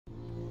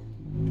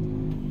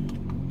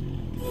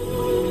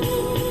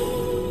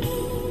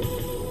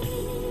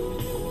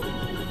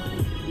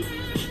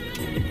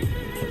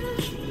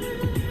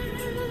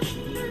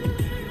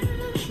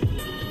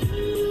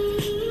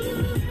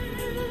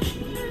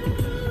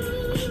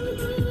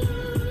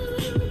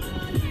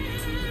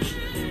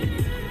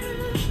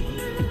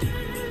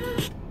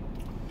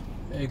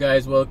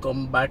guys,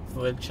 welcome back to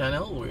the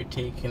channel. We're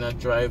taking a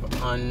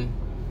drive on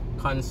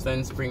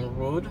Constant Spring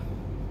Road,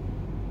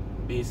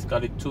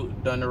 basically to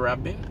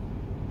Dunrobin.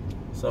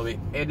 So we're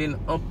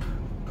heading up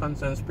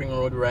Constant Spring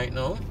Road right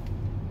now,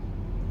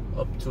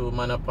 up to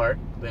Manor Park.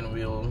 Then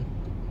we'll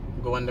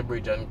go on the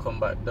bridge and come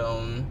back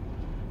down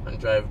and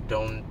drive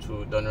down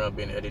to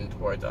Dunrobin, heading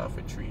towards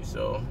Alpha Tree.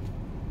 So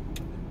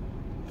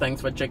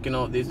thanks for checking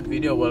out this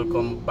video.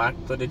 Welcome back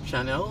to the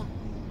channel.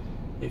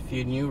 If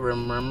you're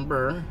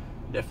new,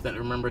 definitely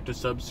remember to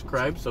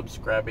subscribe.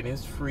 Subscribing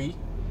is free.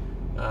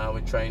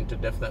 We're trying to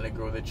definitely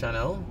grow the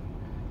channel.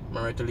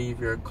 Remember to leave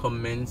your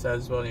comments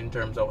as well in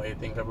terms of what you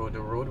think about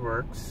the road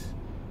works,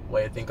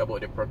 what you think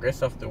about the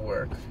progress of the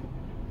work.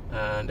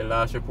 And the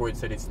last report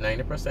said it's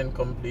 90%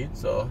 complete,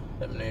 so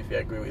let me know if you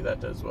agree with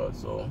that as well.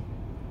 So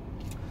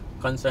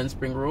Constant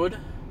Spring Road,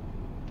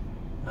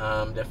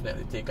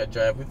 definitely take a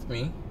drive with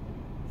me.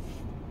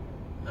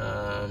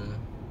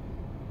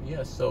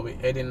 Yeah, so we're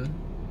heading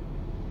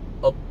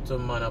up to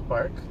Manor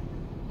Park,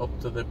 up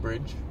to the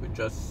bridge. We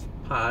just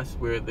passed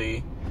where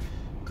the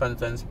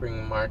Constant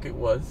Spring Market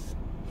was,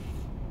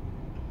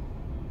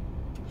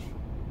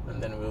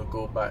 and then we'll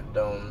go back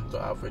down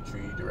to Alpha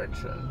Tree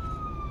direction.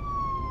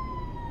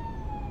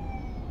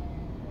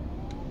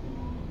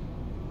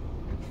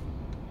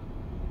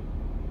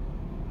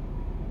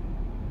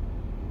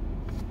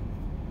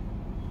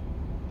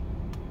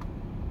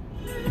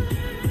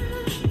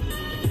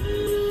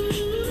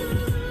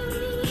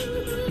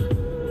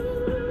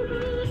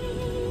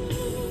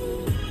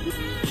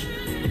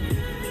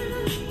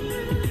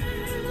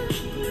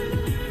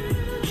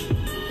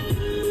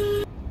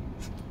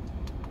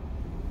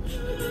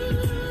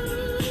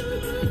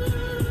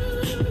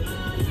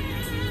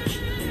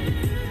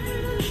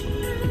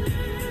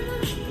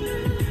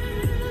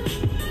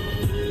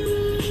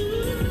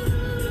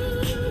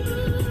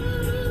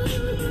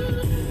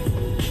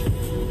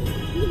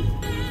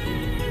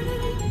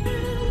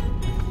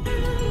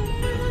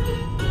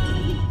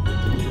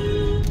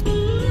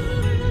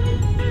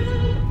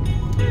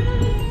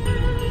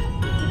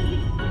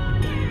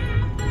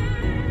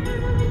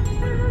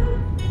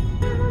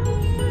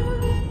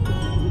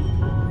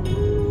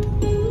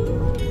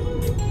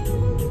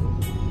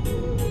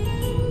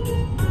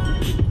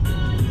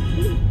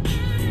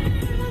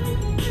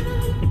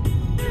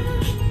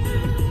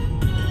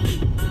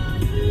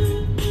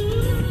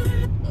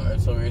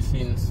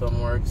 Some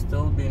work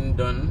still being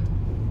done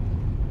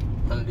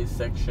on this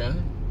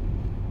section.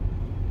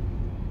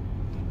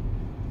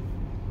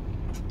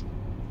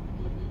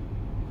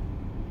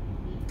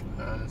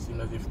 And it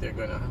seems as if they're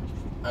gonna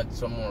add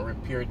some more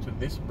repair to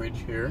this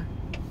bridge here,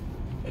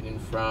 heading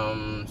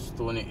from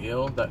Stony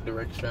Hill that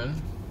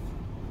direction.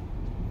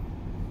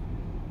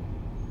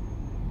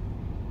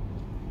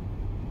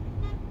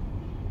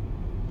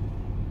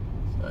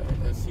 So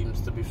it seems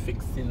to be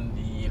fixing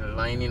the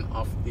lining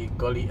of the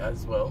gully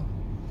as well.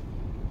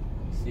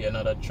 See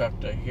another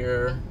tractor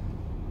here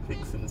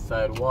fixing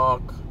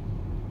sidewalk.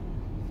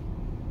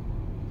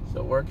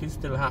 So work is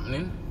still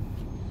happening.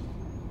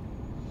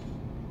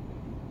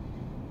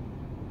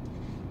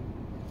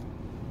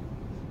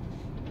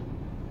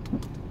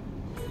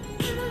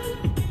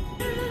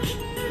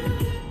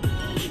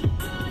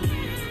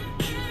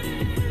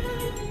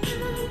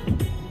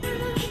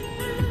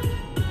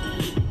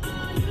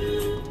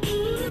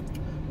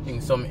 In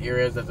some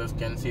areas, as you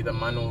can see, the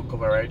manhole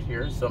cover right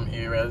here, some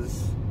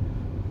areas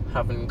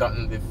haven't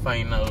gotten the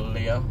final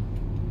layer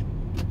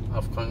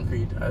of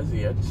concrete as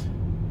yet,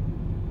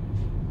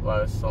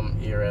 while some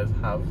areas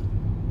have.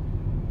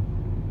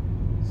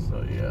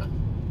 So yeah,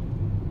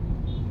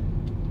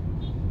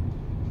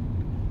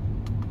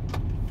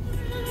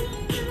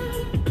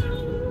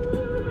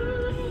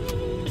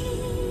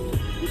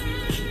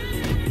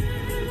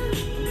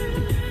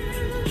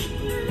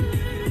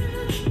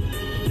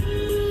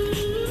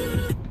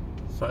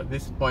 so at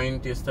this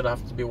point you still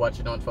have to be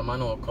watching out for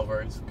manhole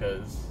covers,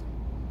 because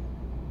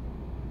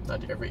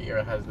not every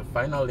area has the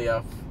final layer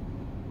of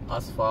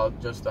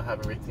asphalt just to have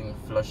everything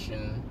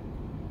flushing.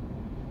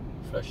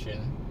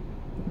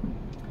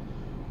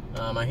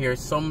 I hear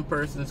some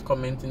persons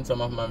commenting, some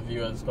of my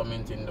viewers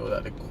commenting though,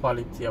 that the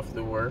quality of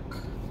the work,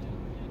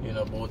 you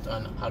know, both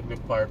on Agri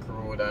Park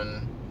Road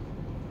and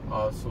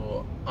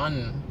also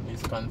on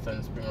this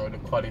Constant Spring Road, the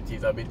quality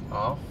is a bit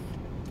off,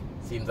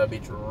 seems a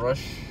bit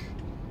rushed,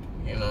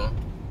 you know,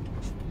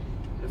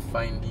 the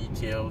fine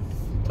details,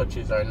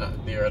 touches are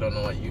not there. I don't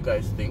know what you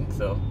guys think,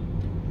 so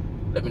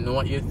let me know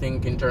what you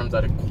think in terms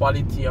of the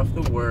quality of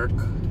the work,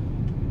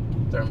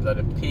 in terms of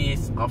the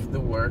pace of the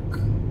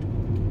work,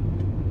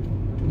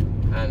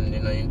 and you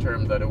know, in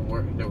terms of the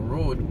work, the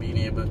road being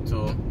able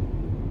to,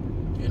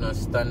 you know,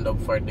 stand up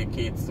for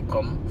decades to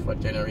come, for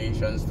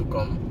generations to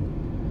come,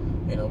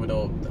 you know,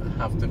 without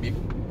have to be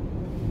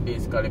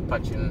basically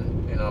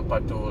patching, you know, a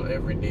pothole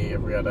every day,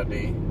 every other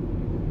day.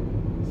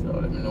 So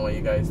let me know what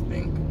you guys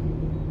think.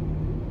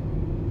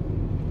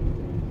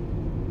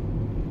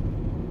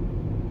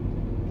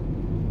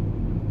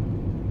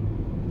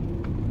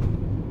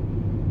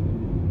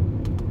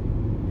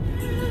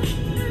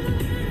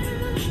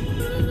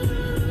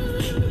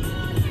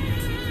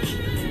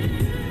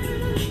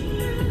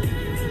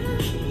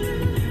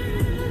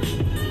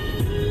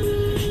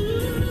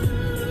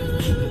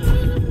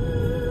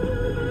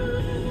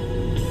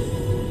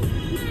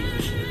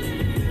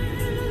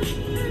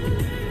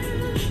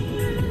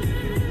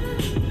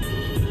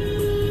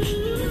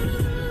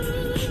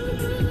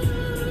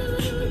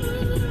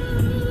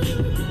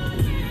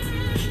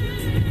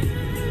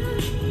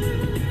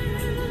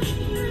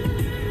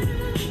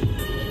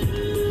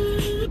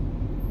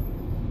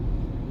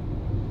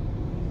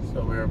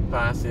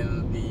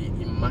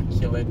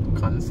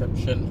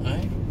 reception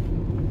eye.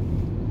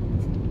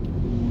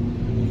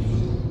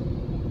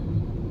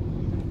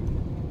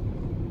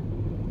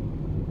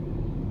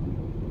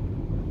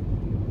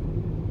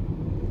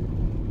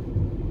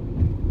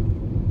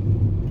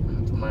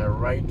 And to my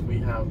right we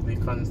have the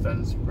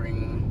Constant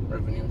Spring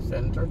Revenue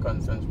Center,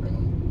 Constant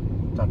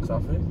Spring Tax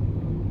Office.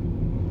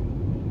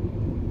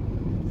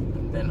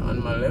 And then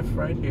on my left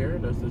right here,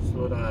 just to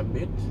slow down a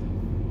bit,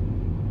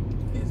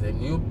 is a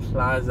new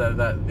plaza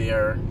that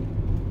they're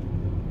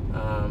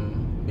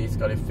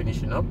basically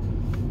finishing up.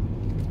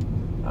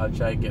 I'll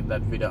try to get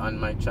that video on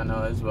my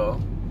channel as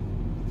well.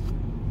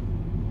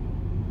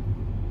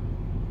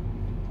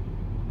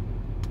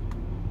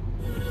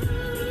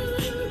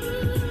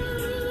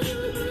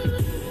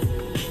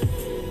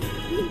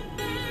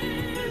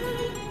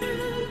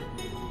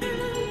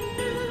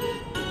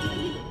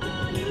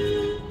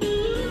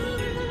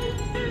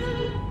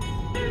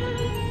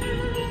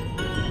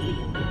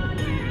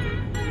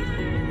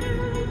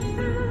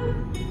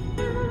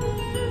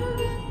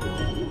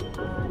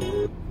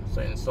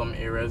 Some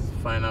areas,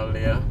 final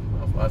layer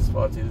of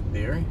asphalt is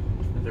there.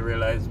 I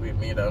realize we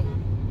made a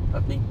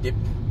big dip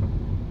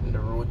in the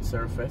road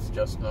surface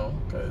just now,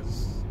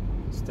 because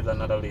still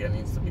another layer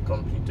needs to be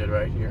completed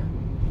right here.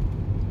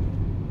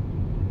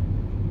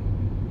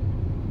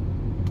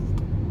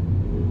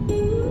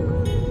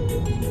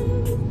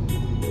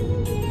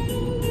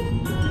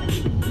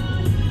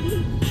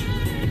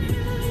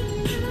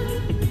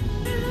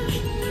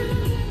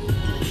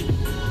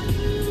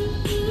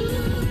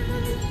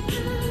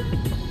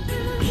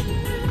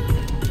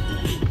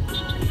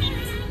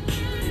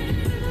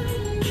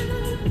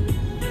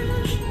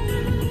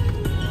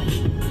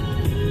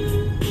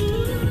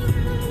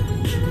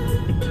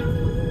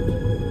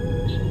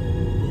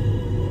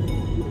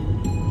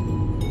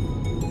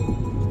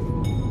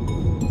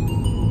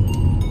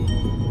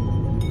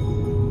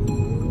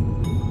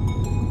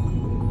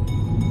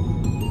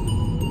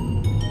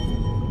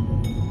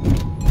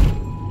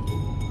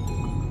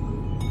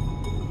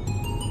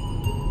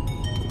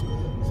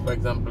 For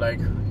example, like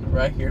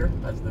right here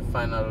as the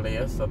final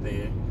layer, so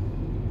the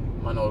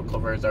manhole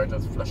covers are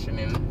just flushing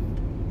in.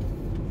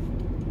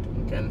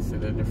 You can see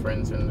the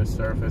difference in the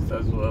surface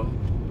as well.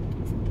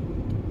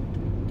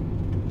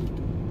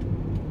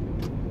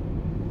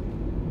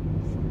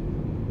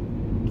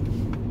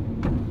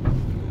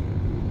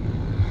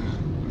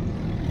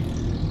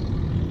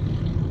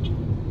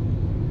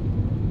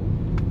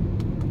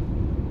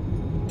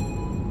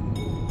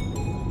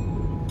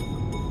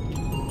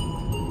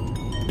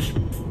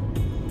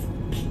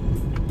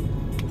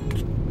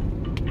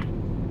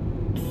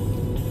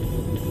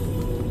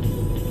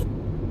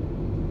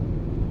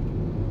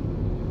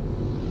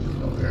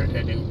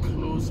 Heading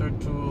closer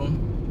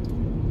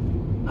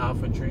to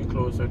Alpha Tree,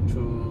 closer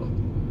to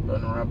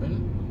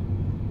Dunrobin.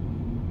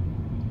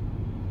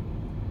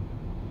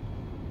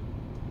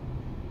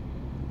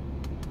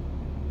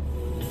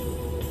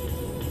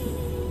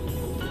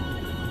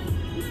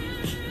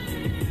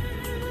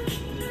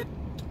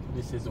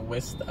 This is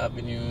West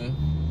Avenue.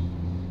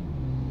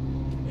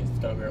 It's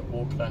got where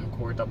Oakland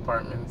Court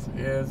Apartments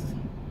is.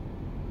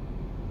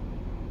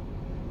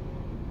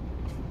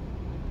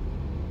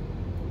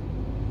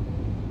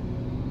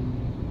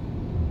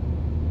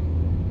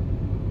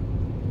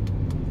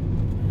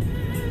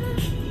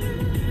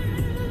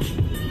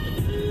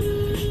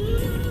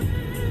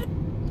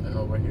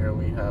 Here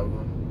we have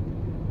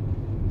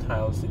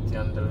Tile City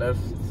on the left,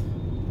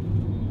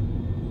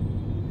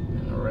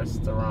 and a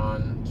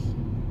restaurant,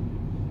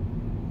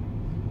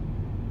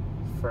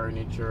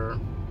 furniture,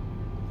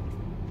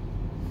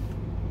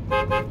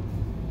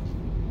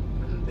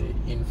 and the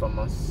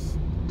infamous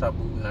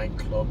Taboo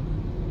nightclub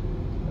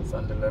that's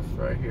on the left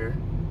right here.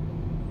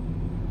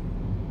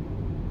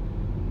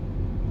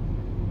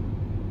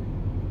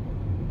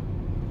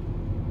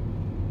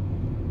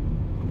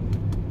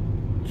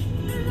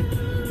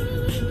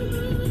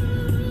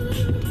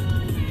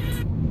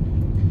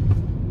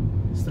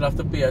 Still have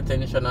to pay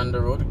attention on the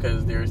road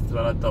because there's still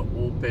a lot of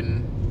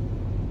open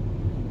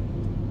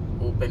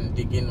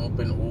digging,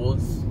 open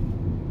holes,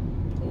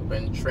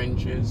 open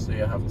trenches, so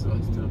you have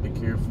to still be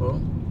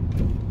careful.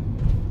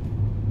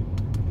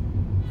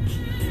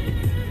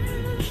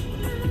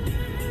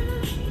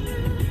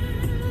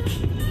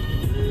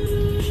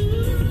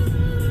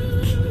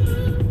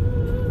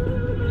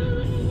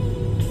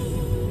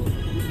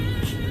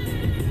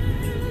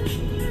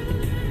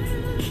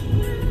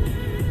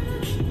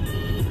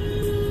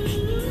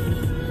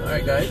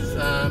 Alright guys,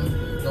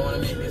 don't want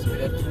to make this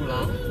video too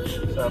long,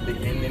 so I'll be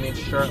ending it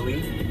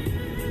shortly.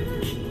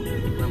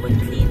 Remember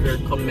to leave your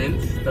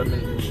comments, let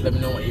me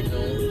know what you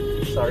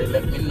know. Sorry,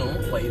 let me know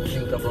what you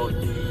think about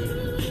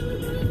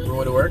the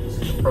road works,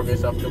 the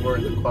progress of the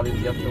work, the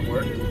quality of the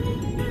work.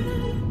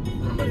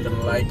 Remember to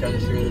like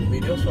and share the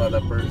video so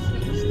other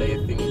persons that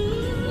you think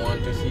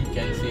want to see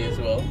can see as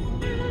well.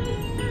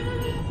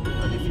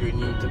 And if you're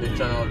new to the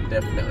channel,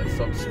 definitely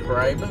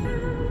subscribe.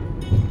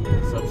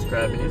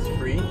 Subscribing is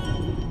free,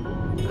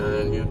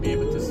 and you'll be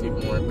able to see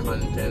more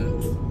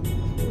content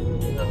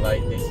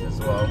like this as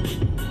well.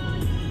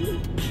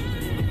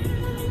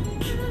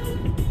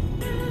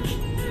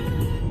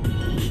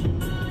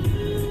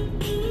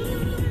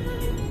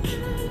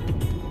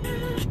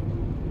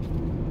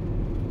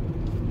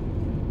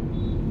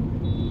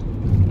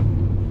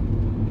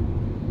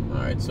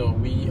 So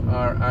we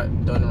are at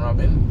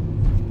Dunrobin.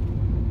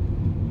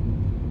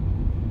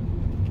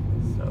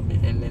 So I'll be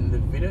ending the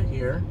video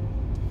here.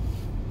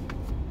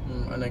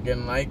 And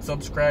again, like,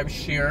 subscribe,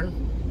 share.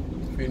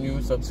 If you're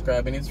new,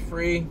 subscribing is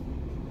free.